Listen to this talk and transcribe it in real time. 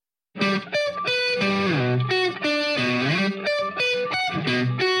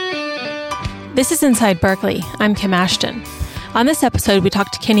This is Inside Berklee. I'm Kim Ashton. On this episode, we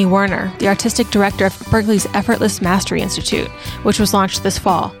talked to Kenny Werner, the artistic director of Berklee's Effortless Mastery Institute, which was launched this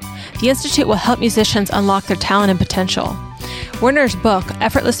fall. The institute will help musicians unlock their talent and potential. Werner's book,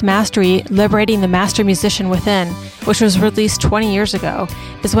 Effortless Mastery, Liberating the Master Musician Within, which was released 20 years ago,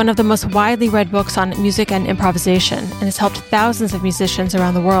 is one of the most widely read books on music and improvisation and has helped thousands of musicians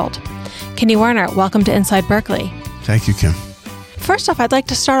around the world. Kenny Werner, welcome to Inside Berklee. Thank you, Kim. First off, I'd like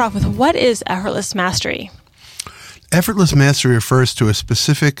to start off with what is effortless mastery? Effortless mastery refers to a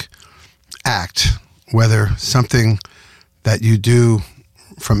specific act, whether something that you do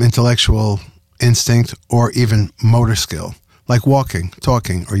from intellectual instinct or even motor skill, like walking,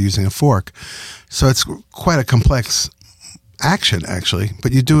 talking, or using a fork. So it's quite a complex action, actually,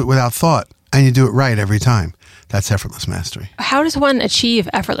 but you do it without thought, and you do it right every time. That's effortless mastery. How does one achieve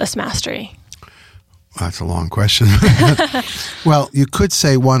effortless mastery? That's a long question. Well, you could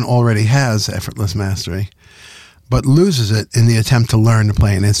say one already has effortless mastery, but loses it in the attempt to learn to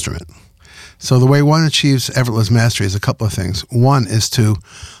play an instrument. So the way one achieves effortless mastery is a couple of things. One is to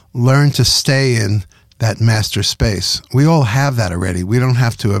learn to stay in that master space. We all have that already. We don't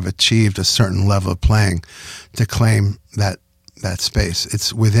have to have achieved a certain level of playing to claim that space.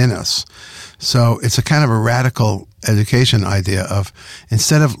 It's within us. So it's a kind of a radical education idea of,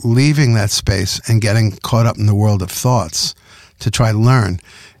 instead of leaving that space and getting caught up in the world of thoughts to try to learn,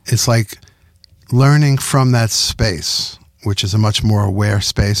 it's like learning from that space, which is a much more aware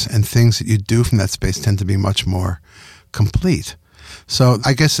space, and things that you do from that space tend to be much more complete. So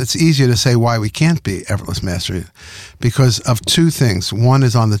I guess it's easier to say why we can't be effortless mastery because of two things. One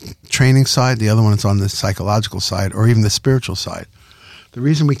is on the training side, the other one is on the psychological side, or even the spiritual side. The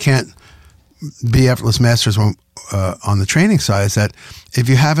reason we can't be effortless masters on the training side is that if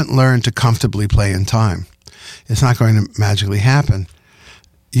you haven't learned to comfortably play in time, it's not going to magically happen.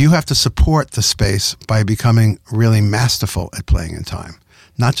 You have to support the space by becoming really masterful at playing in time.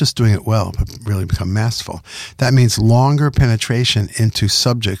 Not just doing it well, but really become masterful. That means longer penetration into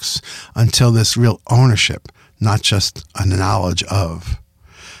subjects until there's real ownership, not just a knowledge of.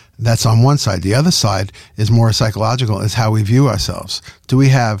 That's on one side. The other side is more psychological, is how we view ourselves. Do we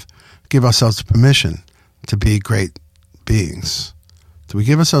give ourselves permission to be great beings? Do we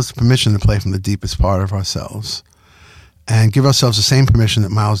give ourselves permission to play from the deepest part of ourselves? And give ourselves the same permission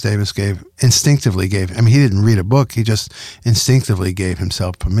that Miles Davis instinctively gave. I mean, he didn't read a book. He just instinctively gave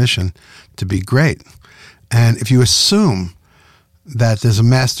himself permission to be great. And if you assume that there's a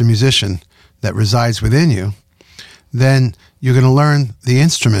master musician that resides within you, then you're going to learn the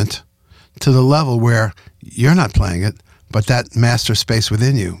instrument to the level where you're not playing it, but that master space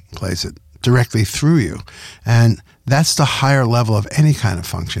within you plays it directly through you. And that's the higher level of any kind of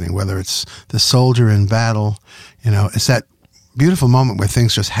functioning, whether it's the soldier in battle. It's that beautiful moment where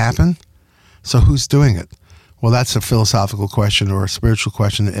things just happen. So who's doing it? Well, that's a philosophical question or a spiritual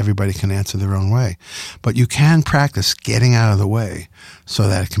question that everybody can answer their own way. But you can practice getting out of the way so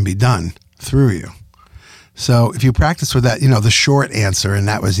that it can be done through you. So if you practice with that, the short answer, and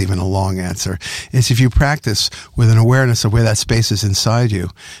that was even a long answer, is if you practice with an awareness of where that space is inside you,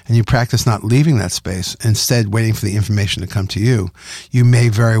 and you practice not leaving that space, instead waiting for the information to come to you, you may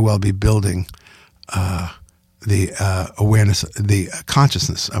very well be building the awareness, the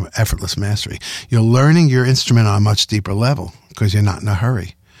consciousness of effortless mastery. You're learning your instrument on a much deeper level because you're not in a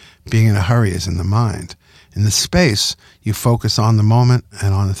hurry. Being in a hurry is in the mind. In the space, you focus on the moment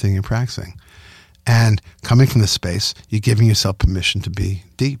and on the thing you're practicing. And coming from the space, you're giving yourself permission to be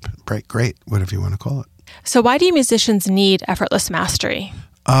deep, bright, great, whatever you want to call it. So why do musicians need effortless mastery?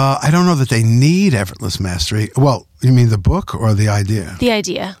 I don't know that they need effortless mastery. Well, you mean the book or the idea? The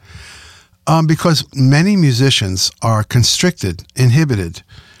idea. Because many musicians are constricted, inhibited,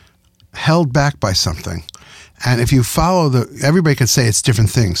 held back by something. And if you follow everybody could say it's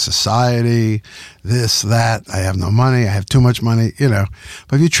different things, society, this, that, I have no money, I have too much money, But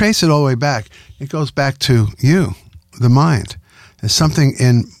if you trace it all the way back, it goes back to you, the mind. There's something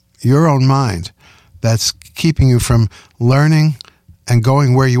in your own mind that's keeping you from learning and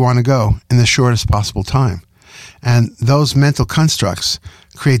going where you want to go in the shortest possible time. And those mental constructs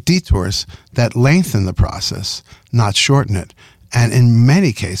create detours that lengthen the process, not shorten it. And in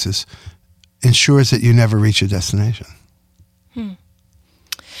many cases, ensures that you never reach your destination. And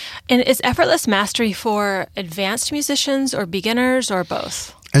is effortless mastery for advanced musicians or beginners or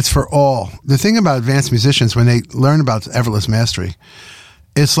both? It's for all. The thing about advanced musicians, when they learn about effortless mastery,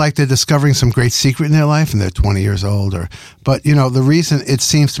 it's like they're discovering some great secret in their life and they're 20 years old. But the reason it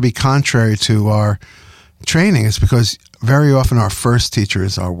seems to be contrary to our training is because very often our first teacher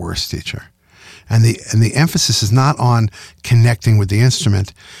is our worst teacher. And the emphasis is not on connecting with the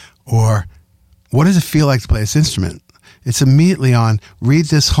instrument or what does it feel like to play this instrument? It's immediately on, read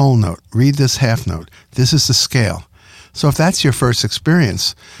this whole note, read this half note. This is the scale. So if that's your first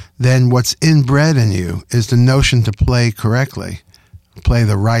experience, then what's inbred in you is the notion to play correctly, play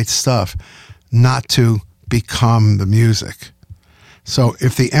the right stuff, not to become the music. So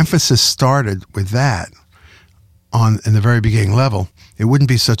if the emphasis started with that in the very beginning level, it wouldn't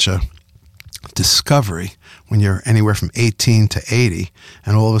be such a discovery when you're anywhere from 18 to 80,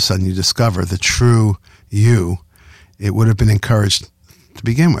 and all of a sudden you discover the true you. It would have been encouraged to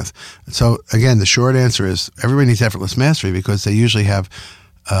begin with. So again, the short answer is everybody needs effortless mastery because they usually have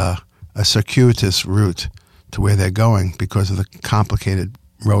a circuitous route to where they're going because of the complicated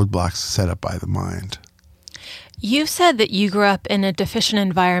roadblocks set up by the mind. You said that you grew up in a deficient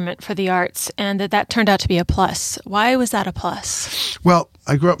environment for the arts and that turned out to be a plus. Why was that a plus? Well,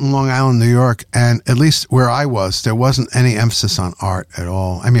 I grew up in Long Island, New York, and at least where I was, there wasn't any emphasis on art at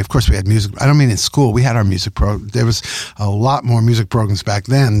all. I mean, of course, we had music. I don't mean in school. We had our music there was a lot more music programs back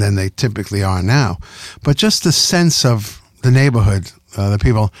then than they typically are now. But just the sense of the neighborhood, the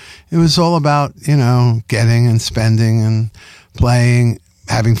people, it was all about, getting and spending and playing,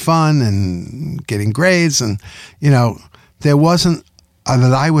 having fun and getting grades. And, there wasn't,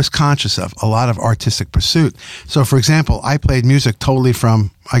 that I was conscious of, a lot of artistic pursuit. So, for example, I played music totally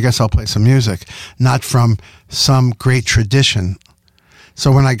from, I guess I'll play some music, not from some great tradition.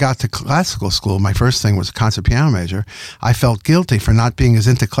 So when I got to classical school, my first thing was a concert piano major. I felt guilty for not being as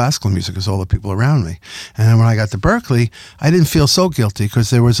into classical music as all the people around me. And then when I got to Berklee, I didn't feel so guilty because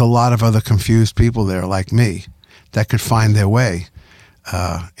there was a lot of other confused people there like me that could find their way.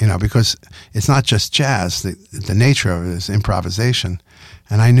 Because it's not just jazz. The nature of it is improvisation.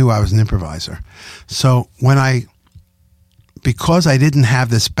 And I knew I was an improviser. So because I didn't have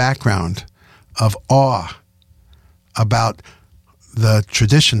this background of awe about the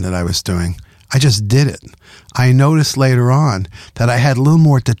tradition that I was doing, I just did it. I noticed later on that I had a little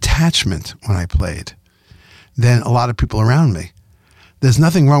more detachment when I played than a lot of people around me. There's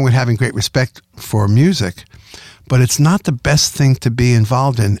nothing wrong with having great respect for music, but it's not the best thing to be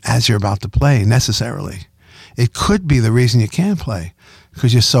involved in as you're about to play necessarily. It could be the reason you can't play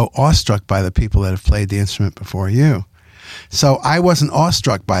because you're so awestruck by the people that have played the instrument before you. So I wasn't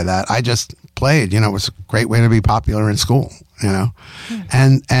awestruck by that. I just played. It was a great way to be popular in school,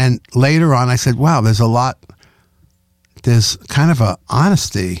 And later on I said, wow, there's kind of a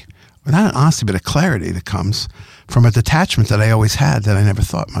honesty, not an honesty, but a clarity that comes from a detachment that I always had that I never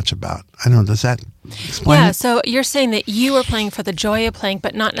thought much about. I don't know, does that explain it? So you're saying that you were playing for the joy of playing,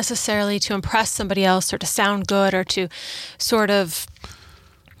 but not necessarily to impress somebody else or to sound good or to sort of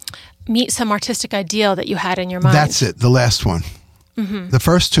meet some artistic ideal that you had in your mind. That's it, the last one. Mm-hmm. The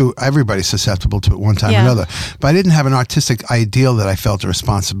first two, everybody's susceptible to at one time or another. But I didn't have an artistic ideal that I felt a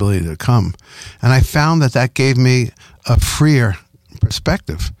responsibility to come. And I found that gave me a freer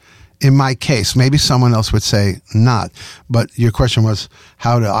perspective. In my case, maybe someone else would say not. But your question was,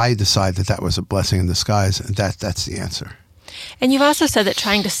 how do I decide that was a blessing in disguise? And that's the answer. And you've also said that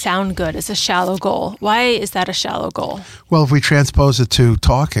trying to sound good is a shallow goal. Why is that a shallow goal? Well, if we transpose it to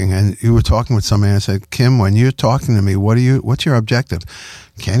talking, and you were talking with somebody and I said, Kim, when you're talking to me, what's your objective?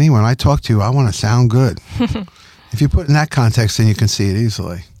 Kenny, when I talk to you, I want to sound good. If you put it in that context, then you can see it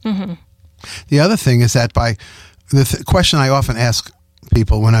easily. Mm-hmm. The other thing is that by the question I often ask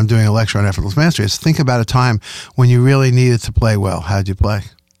people when I'm doing a lecture on effortless mastery is think about a time when you really needed to play well. How did you play?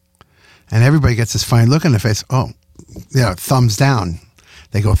 And everybody gets this funny look in their face. Oh, thumbs down.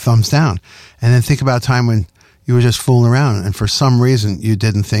 They go thumbs down. And then think about a time when you were just fooling around and for some reason you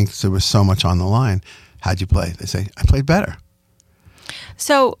didn't think there was so much on the line. How'd you play? They say, I played better.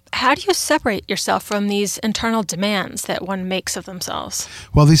 So how do you separate yourself from these internal demands that one makes of themselves?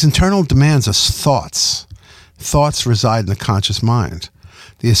 Well, these internal demands are thoughts. Thoughts reside in the conscious mind.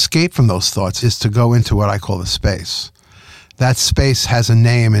 The escape from those thoughts is to go into what I call the space. That space has a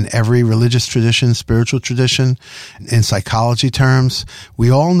name in every religious tradition, spiritual tradition, in psychology terms. We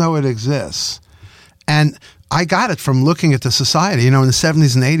all know it exists. And I got it from looking at the society. In the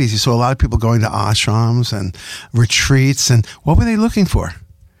 70s and 80s, you saw a lot of people going to ashrams and retreats. And what were they looking for?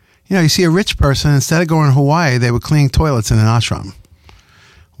 You see a rich person, instead of going to Hawaii, they were cleaning toilets in an ashram.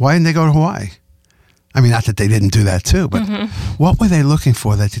 Why didn't they go to Hawaii? I mean, not that they didn't do that too, but what were they looking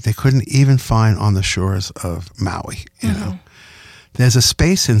for that they couldn't even find on the shores of Maui, you know? There's a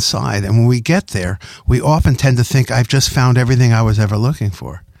space inside, and when we get there, we often tend to think, I've just found everything I was ever looking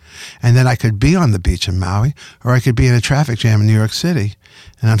for. And then I could be on the beach in Maui, or I could be in a traffic jam in New York City,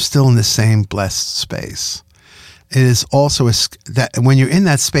 and I'm still in the same blessed space. it is also that when you're in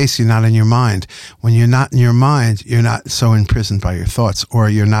that space, you're not in your mind. When you're not in your mind, you're not so imprisoned by your thoughts, or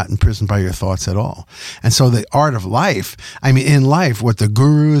you're not imprisoned by your thoughts at all. And so the art of life, I mean, in life, what the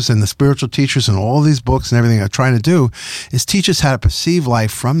gurus and the spiritual teachers and all these books and everything are trying to do is teach us how to perceive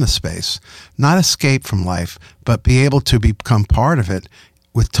life from the space, not escape from life, but be able to become part of it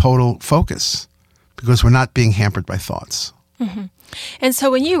with total focus, because we're not being hampered by thoughts. Mm-hmm. And so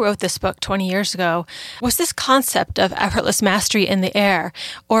when you wrote this book 20 years ago, was this concept of effortless mastery in the air,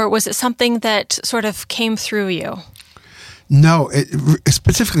 or was it something that sort of came through you? No, it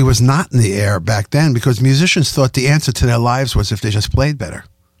specifically was not in the air back then, because musicians thought the answer to their lives was if they just played better.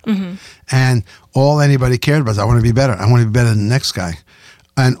 Mm-hmm. And all anybody cared about is, I want to be better. I want to be better than the next guy.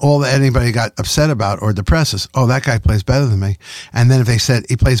 And all that anybody got upset about or depressed is, oh, that guy plays better than me. And then if they said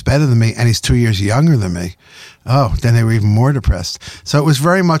he plays better than me and he's 2 years younger than me, oh, then they were even more depressed. So it was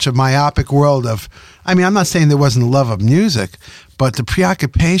very much a myopic world of, I mean, I'm not saying there wasn't a love of music, but the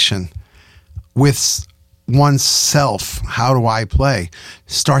preoccupation with one's self, how do I play,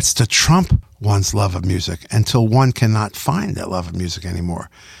 starts to trump one's love of music until one cannot find that love of music anymore.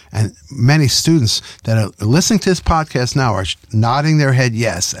 And many students that are listening to this podcast now are nodding their head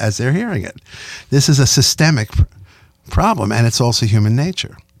yes as they're hearing it. This is a systemic problem, and it's also human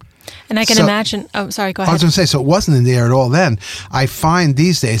nature. And I can imagine, oh, sorry, go ahead. I was going to say, so it wasn't in the air at all then. I find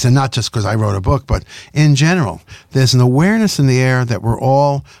these days, and not just because I wrote a book, but in general, there's an awareness in the air that we're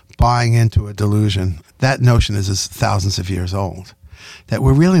all buying into a delusion. That notion is thousands of years old. That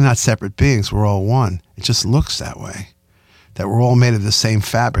we're really not separate beings, we're all one. It just looks that way. That we're all made of the same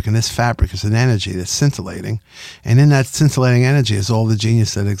fabric, and this fabric is an energy that's scintillating, and in that scintillating energy is all the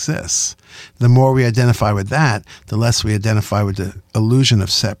genius that exists. The more we identify with that, the less we identify with the illusion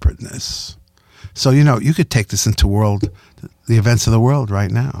of separateness. So, you could take this into the events of the world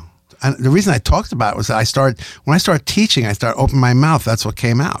right now. And the reason I talked about it was that when I started teaching, I started opening my mouth, that's what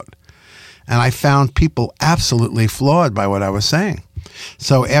came out. And I found people absolutely flawed by what I was saying.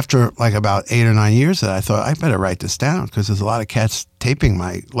 So after like about 8 or 9 years of that, I thought, I better write this down, because there's a lot of cats taping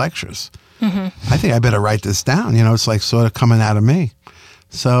my lectures. Mm-hmm. I think I better write this down. It's like sort of coming out of me.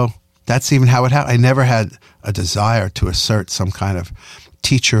 So that's even how it happened. I never had a desire to assert some kind of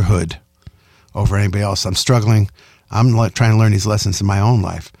teacherhood over anybody else. I'm struggling. I'm trying to learn these lessons in my own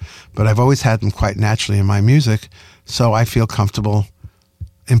life. But I've always had them quite naturally in my music, so I feel comfortable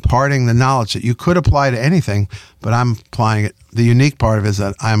imparting the knowledge that you could apply to anything, but I'm applying it. The unique part of it is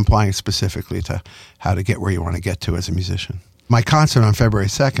that I'm applying it specifically to how to get where you want to get to as a musician. My concert on February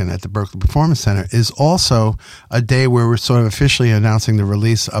 2nd at the Berklee Performance Center is also a day where we're sort of officially announcing the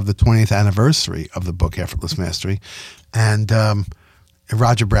release of the 20th anniversary of the book, Effortless Mastery. And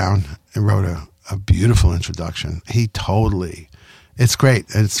Roger Brown wrote a beautiful introduction. It's great.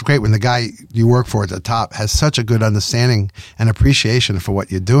 It's great when the guy you work for at the top has such a good understanding and appreciation for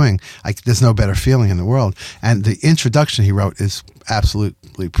what you're doing. There's no better feeling in the world. And the introduction he wrote is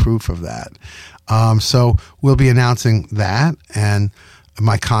absolutely proof of that. So we'll be announcing that, and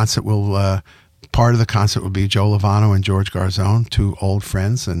my concert part of the concert will be Joe Lovano and George Garzone, two old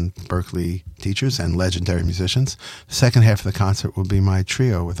friends and Berklee teachers and legendary musicians. The second half of the concert will be my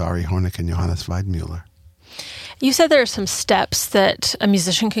trio with Ari Hornick and Johannes Weidmuller. You said there are some steps that a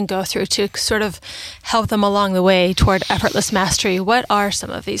musician can go through to sort of help them along the way toward effortless mastery. What are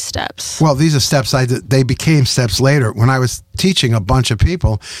some of these steps? Well, these are steps they became steps later. When I was teaching a bunch of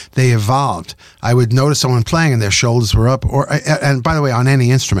people, they evolved. I would notice someone playing and their shoulders were up, and by the way, on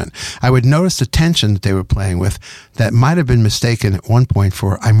any instrument, I would notice the tension that they were playing with that might have been mistaken at one point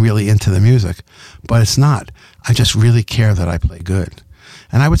for, I'm really into the music, but it's not. I just really care that I play good.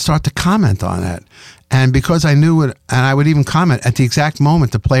 And I would start to comment on that. And because I knew it, and I would even comment at the exact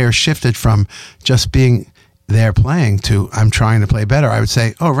moment the player shifted from just being there playing to I'm trying to play better, I would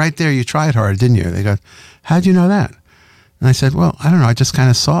say, oh, right there, you tried hard, didn't you? They go, how'd you know that? And I said, well, I don't know, I just kind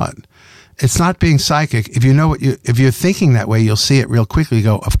of saw it. It's not being psychic. If you're thinking that way, you'll see it real quickly. You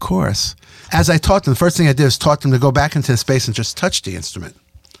go, of course. As I taught them, the first thing I did was taught them to go back into the space and just touch the instrument.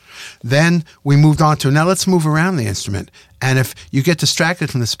 Then we moved on to, now let's move around the instrument. And if you get distracted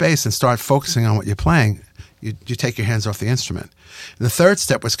from the space and start focusing on what you're playing, you take your hands off the instrument. And the third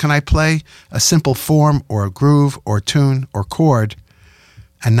step was, can I play a simple form or a groove or tune or chord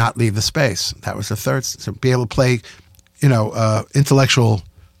and not leave the space? That was the third step. So be able to play, intellectual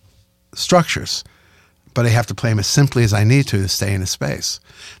structures, but I have to play them as simply as I need to stay in a space.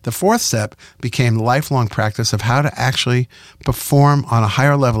 The fourth step became the lifelong practice of how to actually perform on a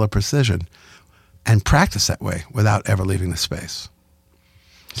higher level of precision and practice that way without ever leaving the space.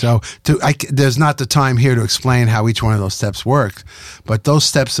 So there's not the time here to explain how each one of those steps worked, but those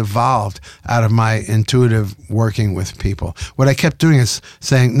steps evolved out of my intuitive working with people. What I kept doing is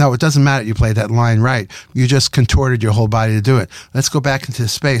saying, no, it doesn't matter you played that line right. You just contorted your whole body to do it. Let's go back into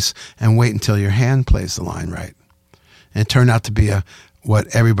space and wait until your hand plays the line right. And it turned out to be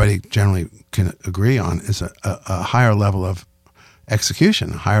what everybody generally can agree on is a higher level of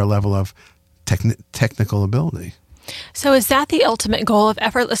execution, a higher level of technical ability. So is that the ultimate goal of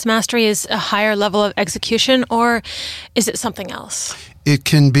effortless mastery, is a higher level of execution, or is it something else? It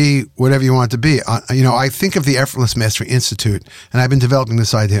can be whatever you want it to be. I think of the Effortless Mastery Institute, and I've been developing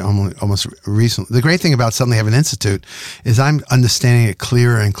this idea almost recently. The great thing about suddenly having an institute is I'm understanding it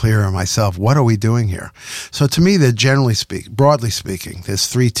clearer and clearer myself. What are we doing here? So to me, broadly speaking, there's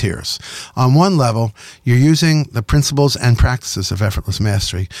 3 tiers. On one level, you're using the principles and practices of effortless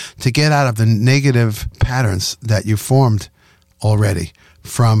mastery to get out of the negative patterns that you formed already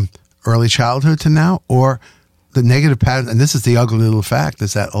from early childhood to now, or the negative pattern, and this is the ugly little fact,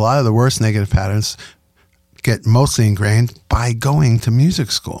 is that a lot of the worst negative patterns get mostly ingrained by going to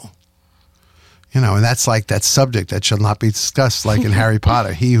music school. And that's like that subject that shall not be discussed, like in Harry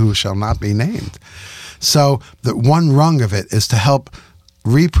Potter, he who shall not be named. So the one rung of it is to help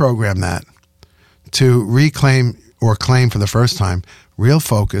reprogram that, to reclaim or claim for the first time real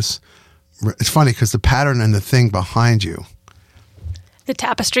focus. It's funny because the pattern and the thing behind you, the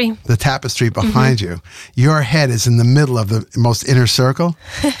tapestry behind you, your head is in the middle of the most inner circle.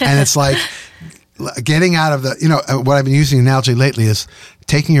 And it's like getting out of what I've been using analogy lately is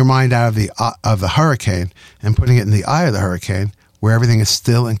taking your mind out of the hurricane and putting it in the eye of the hurricane where everything is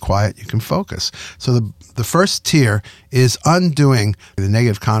still and quiet. You can focus. So the first tier is undoing the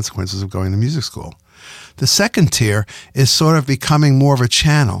negative consequences of going to music school. The second tier is sort of becoming more of a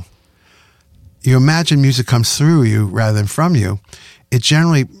channel. You imagine music comes through you rather than from you. It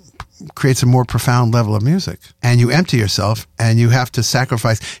generally creates a more profound level of music. And you empty yourself and you have to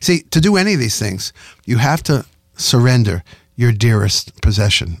sacrifice. See, to do any of these things, you have to surrender your dearest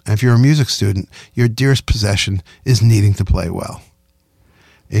possession. And if you're a music student, your dearest possession is needing to play well.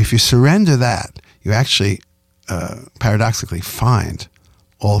 If you surrender that, you actually, paradoxically, find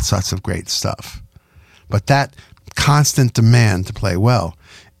all sorts of great stuff. But that constant demand to play well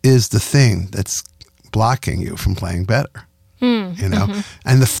is the thing that's blocking you from playing better. Mm-hmm.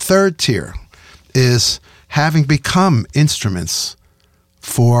 And the third tier is having become instruments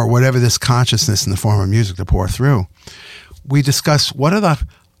for whatever this consciousness in the form of music to pour through. We discuss what are the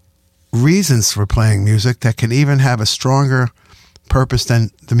reasons for playing music that can even have a stronger purpose than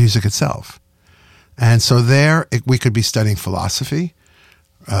the music itself. And so we could be studying philosophy,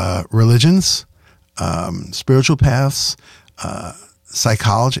 religions, spiritual paths,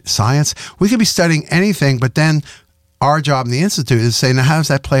 psychology, science. We could be studying anything, but then our job in the Institute is to say, now how does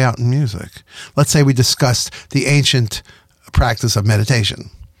that play out in music? Let's say we discussed the ancient practice of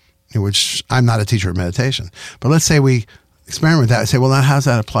meditation, which I'm not a teacher of meditation, but let's say we experiment with that and say, well, now how does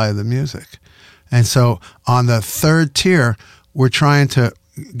that apply to the music? And so on the third tier, we're trying to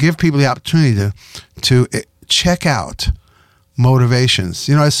give people the opportunity to check out motivations.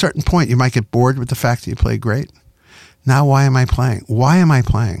 At a certain point, you might get bored with the fact that you play great. Now, why am I playing? Why am I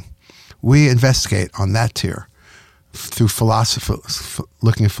playing? We investigate on that tier through philosophy,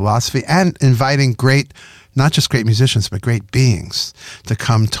 looking at philosophy and inviting not just great musicians, but great beings to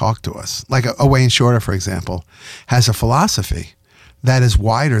come talk to us. Like a Wayne Shorter, for example, has a philosophy that is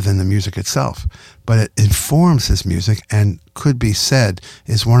wider than the music itself, but it informs his music and could be said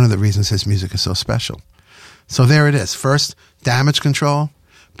is one of the reasons his music is so special. So there it is. First, damage control,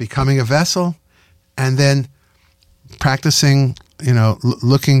 becoming a vessel, and then practicing,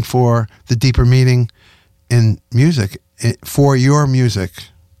 looking for the deeper meaning in music, for your music,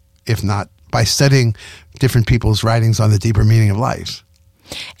 if not by studying different people's writings on the deeper meaning of life.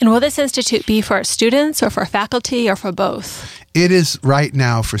 And will this institute be for students or for faculty or for both? It is right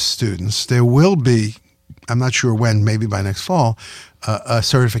now for students. There will be, I'm not sure when, maybe by next fall, a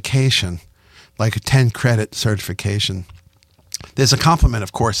certification, like a 10-credit certification. There's a complement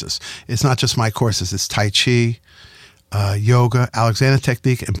of courses. It's not just my courses. It's Tai Chi, yoga, Alexander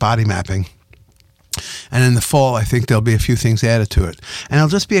technique, and body mapping. And in the fall, I think there'll be a few things added to it. And it'll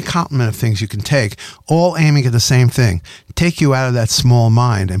just be a complement of things you can take, all aiming at the same thing. Take you out of that small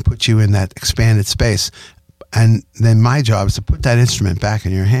mind and put you in that expanded space. And then my job is to put that instrument back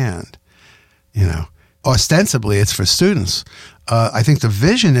in your hand. Ostensibly, it's for students. I think the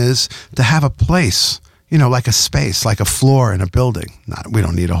vision is to have a place, like a space, like a floor in a building. We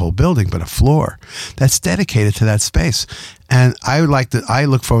don't need a whole building, but a floor that's dedicated to that space. And I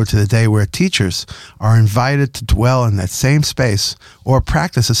look forward to the day where teachers are invited to dwell in that same space or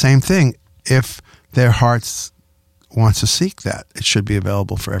practice the same thing if their hearts wants to seek that. It should be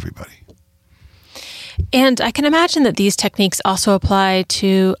available for everybody. And I can imagine that these techniques also apply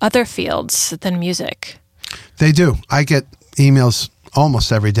to other fields than music. They do. I get emails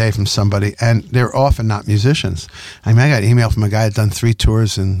almost every day from somebody, and they're often not musicians. I got an email from a guy that had done 3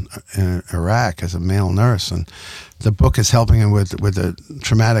 tours in Iraq as a male nurse, and the book is helping him with the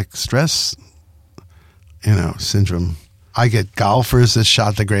traumatic stress, syndrome. I get golfers that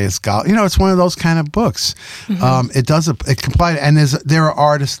shot the greatest golf. It's one of those kind of books. Mm-hmm. It complies, and there are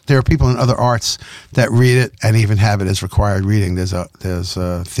artists, there are people in other arts that read it and even have it as required reading. There's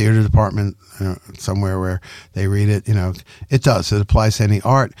a theater department somewhere where they read it. It applies to any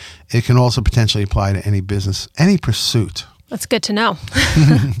art. It can also potentially apply to any business, any pursuit. That's good to know.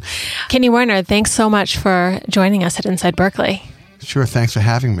 Kenny Werner, thanks so much for joining us at Inside Berklee. Sure, thanks for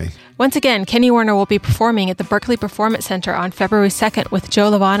having me. Once again, Kenny Werner will be performing at the Berklee Performance Center on February 2nd with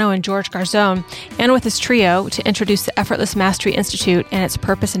Joe Lovano and George Garzone, and with his trio to introduce the Effortless Mastery Institute and its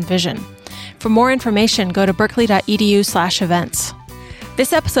purpose and vision. For more information, go to berklee.edu/events.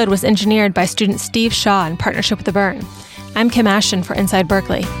 This episode was engineered by student Steve Shaw in partnership with The Burn. I'm Kim Ashton for Inside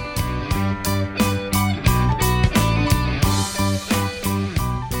Berklee.